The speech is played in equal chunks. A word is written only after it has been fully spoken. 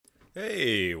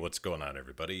Hey, what's going on,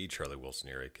 everybody? Charlie Wilson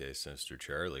here, aka Sinister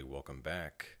Charlie. Welcome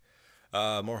back.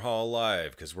 More Hall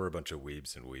Live, because we're a bunch of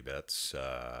weebs and weebettes.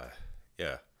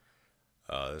 Yeah,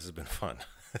 this has been fun.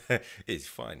 It's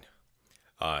fun.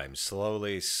 I'm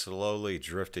slowly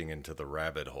drifting into the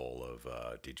rabbit hole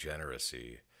of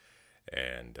degeneracy.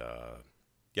 And,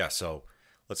 yeah, so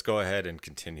let's go ahead and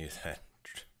continue that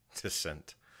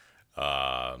descent.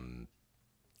 Yeah,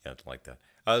 like that.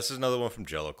 This is another one from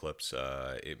Jello Clips,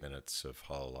 8 minutes of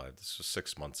Holo Live. This was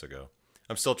 6 months ago.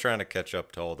 I'm still trying to catch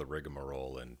up to all the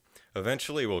rigmarole, and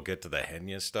eventually we'll get to the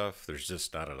Henya stuff. There's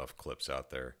just not enough clips out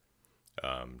there.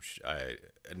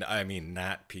 I mean,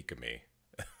 not Pika-me,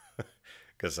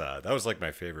 because that was like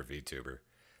my favorite VTuber.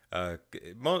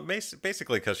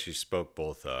 Basically because she spoke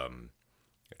both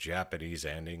Japanese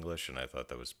and English, and I thought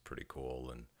that was pretty cool,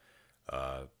 and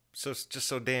so it's just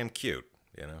so damn cute,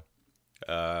 you know.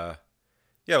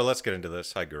 Yeah, well, let's get into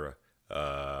this. Hi, Gura.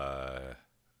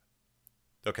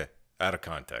 Okay, out of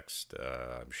context.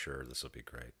 I'm sure this will be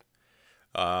great.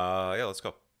 Yeah, let's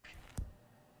go.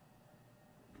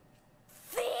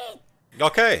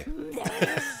 Okay.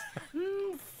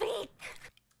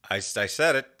 I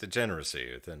said it.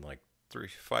 Degeneracy within like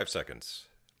 5 seconds.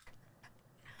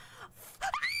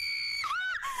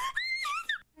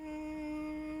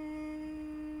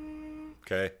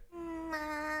 Okay.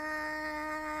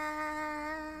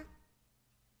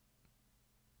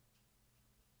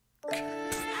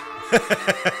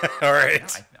 All right.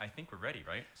 Yeah, I think we're ready,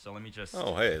 right? So let me just.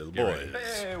 Oh, hey, the boys.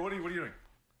 Hey, what are you doing?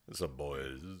 It's a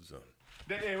boys.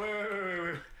 Hey,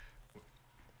 wait.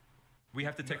 We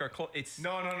have to take our clothes. It's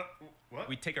No. What?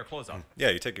 we take our clothes off.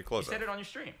 Yeah, you take your You clothes said off. it on your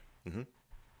stream. You know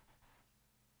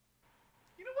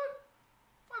what?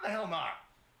 Why the hell not?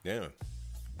 Yeah.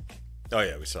 Oh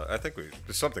yeah, we saw. I think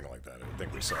there's something like that. I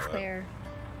think we saw that. Claire.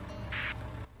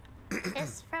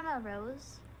 Kiss from a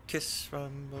rose. Kiss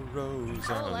from a rose.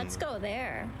 Oh, let's go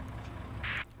there.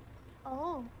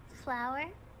 Oh, flower.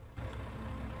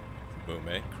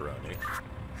 Mume, Karani,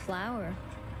 Flower.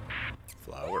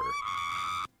 flower.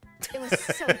 It was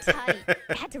so tight.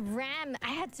 I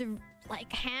had to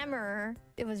like hammer.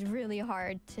 It was really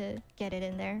hard to get it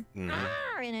in there. In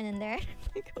there.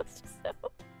 It was just so.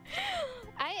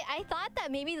 I thought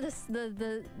that maybe the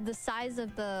size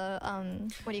of the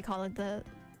what do you call it, the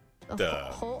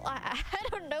hole. I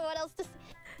don't know what else to.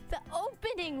 The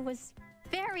opening was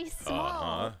very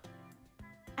small.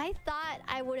 I thought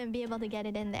I wouldn't be able to get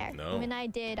it in there. No. When I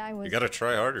did, I was. You gotta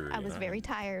try harder. I was very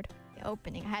tired. The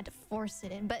opening, I had to force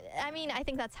it in. But I mean, I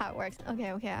think that's how it works. Okay,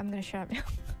 I'm gonna shut up now.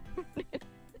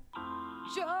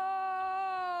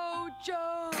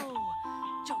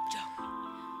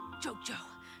 Jojo.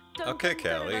 Okay,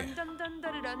 Callie.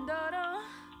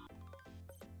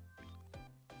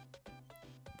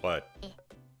 What?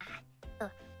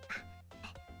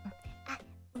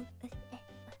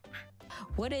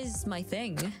 What is my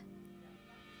thing?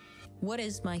 What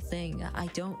is my thing? I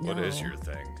don't know. What is your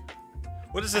thing?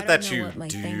 What is I it don't that know you what my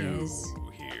do thing is.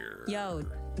 here? Yo,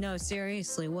 no,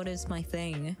 seriously, what is my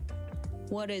thing?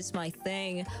 What is my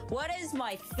thing? What is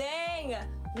my thing?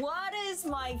 What is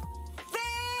my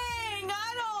thing?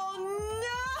 I don't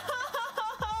know.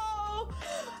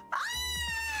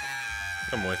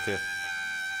 I'm with you.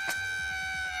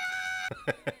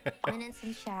 Minutes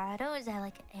and Shadows. I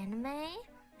like anime,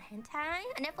 hentai,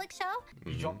 a Netflix show.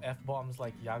 You drop F-bombs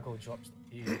like Yago drops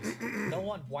tears. No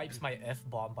one wipes my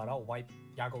F-bomb, but I'll wipe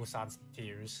Yago-san's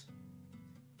tears.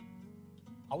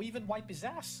 I'll even wipe his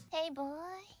ass. Hey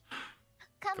boy,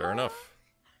 come Fair on. enough.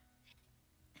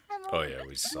 Come Oh on. yeah,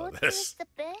 we saw Go this. To the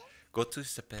bed. Go to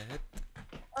the bed.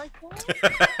 Okay.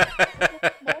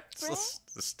 Let's pray.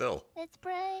 Still. Let's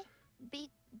pray.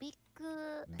 Big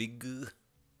good. Big.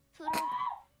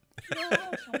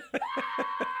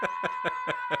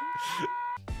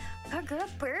 Girl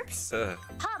burps.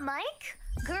 Hot mic.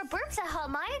 Girl burps at hot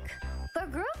mic.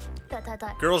 Girl.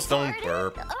 Girls don't Farted?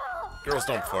 burp. Oh, Girls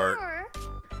don't fart.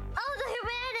 Oh, the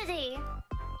humanity.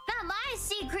 Not my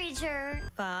sea creature.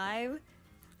 5,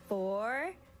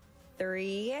 4,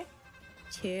 3,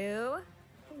 2,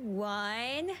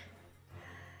 1.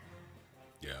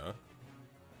 Yeah.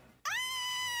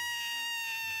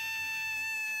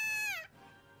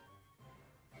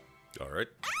 All right.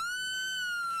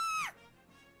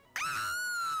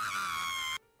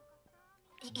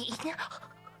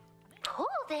 Pole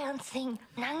dancing.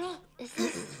 Nani? Is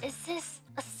this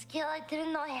a skill I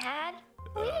didn't know I had?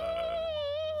 Whee!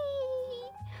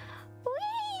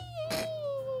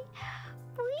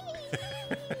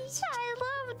 I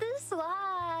love this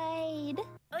slide.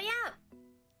 Oh yeah,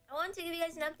 I wanted to give you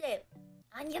guys an update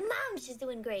on your mom. She's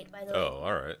doing great, by the way. Oh,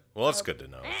 all right. Well, that's good to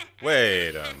know.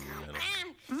 Wait a minute.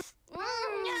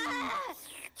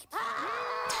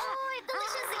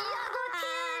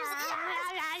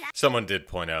 Someone did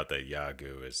point out that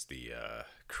Yagu is the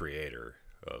creator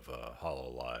of Holo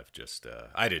Live. Just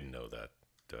I didn't know that.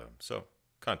 So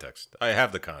context. I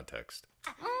have the context.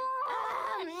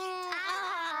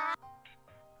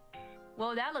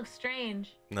 Whoa, that looks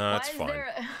strange. No, that's Why is fine.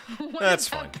 there what That's is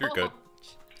fine. that You're good.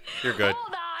 bulge? You're good.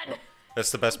 Hold on.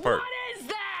 That's the best part. What is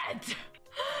that?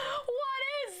 What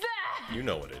is that? You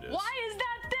know what it is. Why is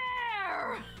that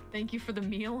there? Thank you for the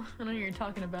meal. I don't know what you're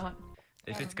talking about.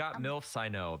 If it's got MILFs, I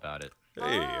know about it. Hey,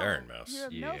 Iron Mouse. You're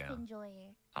a Yeah. milk enjoyer.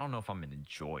 I don't know if I'm an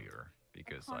enjoyer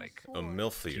because, like, A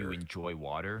Connoisseur. do you milfier. enjoy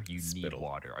water? You Spittle. need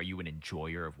water. Are you an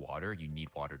enjoyer of water? You need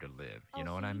water to live. You Oh,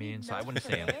 know so what I you mean? need So I milk wouldn't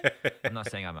to say live? I'm not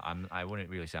saying I wouldn't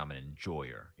really say I'm an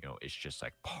enjoyer. You know, it's just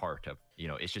like part of. You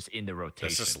know, it's just in the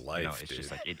rotation. just You know, life, it's just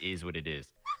dude. like it is what it is.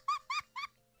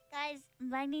 Guys,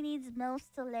 Magni needs milk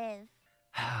to live.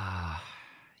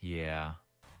 Yeah.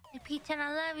 Hey, Peach, and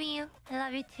I love you. I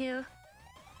love you too.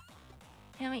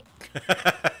 Can we?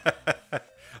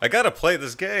 I gotta play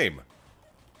this game.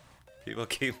 People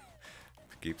keep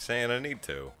saying I need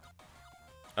to.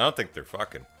 I don't think they're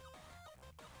fucking.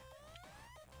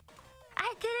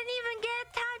 I didn't even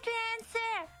get time to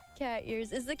answer. Cat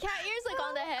ears. Is the cat ears like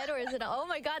on the head or is it? Oh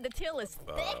my god, the tail is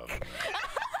thick.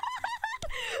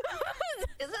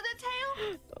 Is it a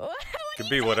tail? What Could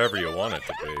be whatever you want it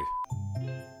to be.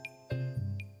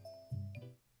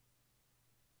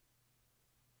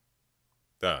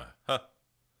 Huh.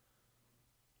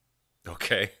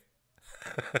 Okay.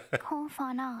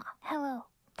 Confana. Hello.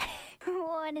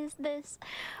 What is this?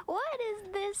 What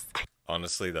is this?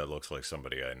 Honestly, that looks like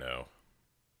somebody I know.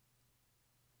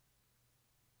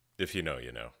 If you know,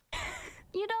 you know.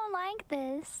 You don't like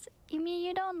this? You mean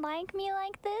you don't like me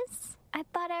like this? I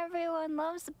thought everyone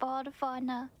loves bald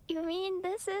fauna. You mean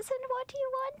this isn't what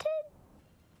you wanted?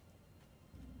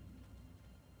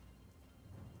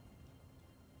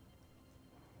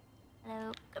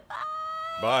 Hello. Goodbye.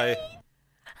 Bye.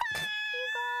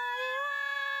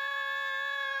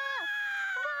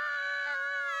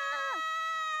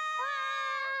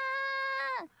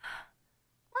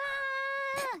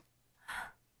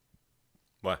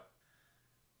 What?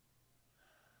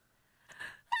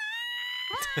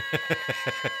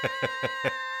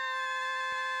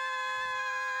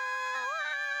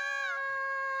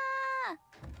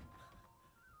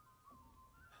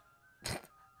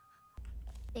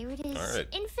 There it is. All right.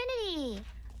 Infinity.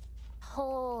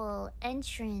 Whole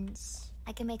entrance.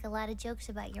 I can make a lot of jokes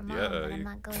about your mom, Yeah, but you- I'm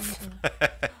not going to.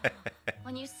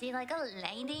 When you see like a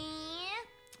lady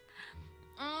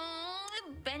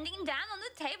bending down on the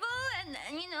table and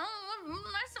you know,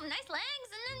 some nice legs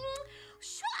and then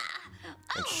shwa.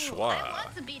 And Oh, schwa. I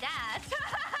want to be that.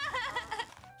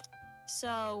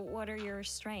 So, what are your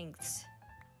strengths?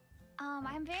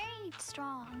 I'm very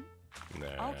strong.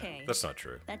 Nah, Okay. that's not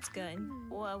true. That's good.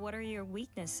 Well, what are your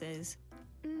weaknesses?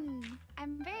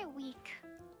 I'm very weak.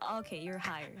 Okay, you're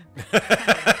hired.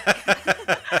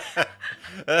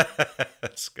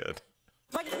 That's good.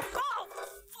 Like,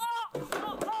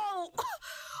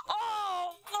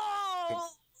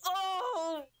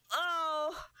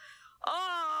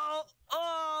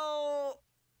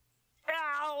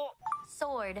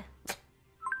 Sword.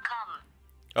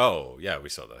 Oh, yeah, we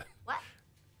saw that. What?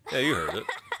 Yeah, you heard it.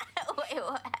 Wait,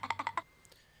 what?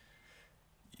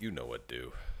 You know what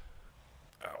do.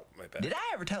 Ow, my bad. Did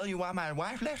I ever tell you why my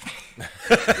wife left me?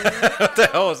 What the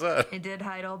hell was that? It did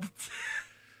hide all the.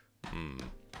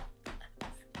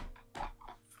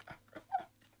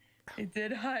 It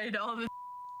did hide all the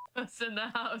us in the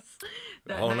house.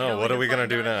 That Oh, night, no, only what to are we gonna find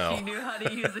do out now? She knew how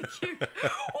to use a cue.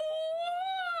 Hold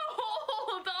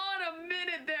on a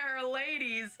minute there,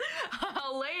 ladies.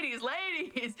 Ladies,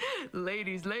 ladies.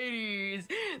 Ladies, ladies.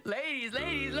 Ladies,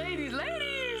 ladies, ladies,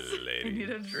 ladies. I need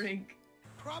a drink.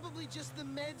 Probably just the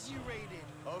meds you raided.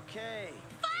 Okay.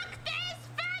 Fuck this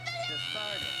family!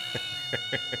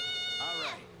 Cathartic. All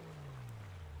right.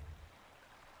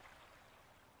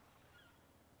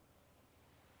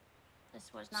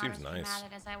 This was not Seems as nice.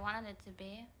 dramatic as I wanted it to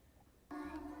be.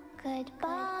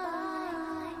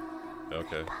 Goodbye.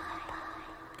 Okay.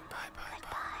 Goodbye, bye,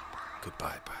 bye.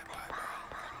 Goodbye, bye, bye, bye.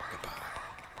 Goodbye.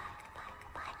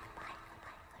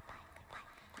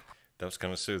 That was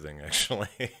kind of soothing, actually.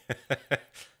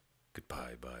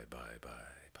 Goodbye, bye, bye, bye, bye,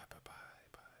 bye, bye, bye,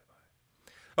 bye.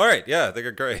 All right, yeah, I think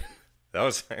you're great. That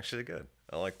was actually good.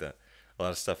 I like that. A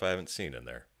lot of stuff I haven't seen in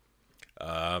there.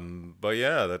 But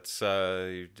yeah, that's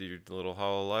your little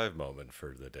Holo Live moment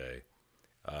for the day.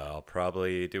 I'll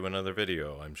probably do another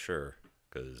video, I'm sure,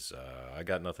 because I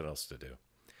got nothing else to do.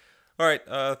 All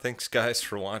right. Thanks, guys,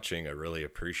 for watching. I really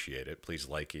appreciate it. Please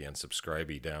like and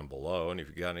subscribe down below. And if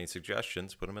you got any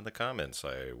suggestions, put them in the comments.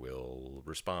 I will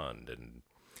respond, and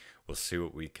we'll see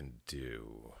what we can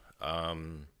do.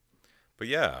 But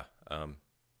yeah,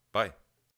 bye.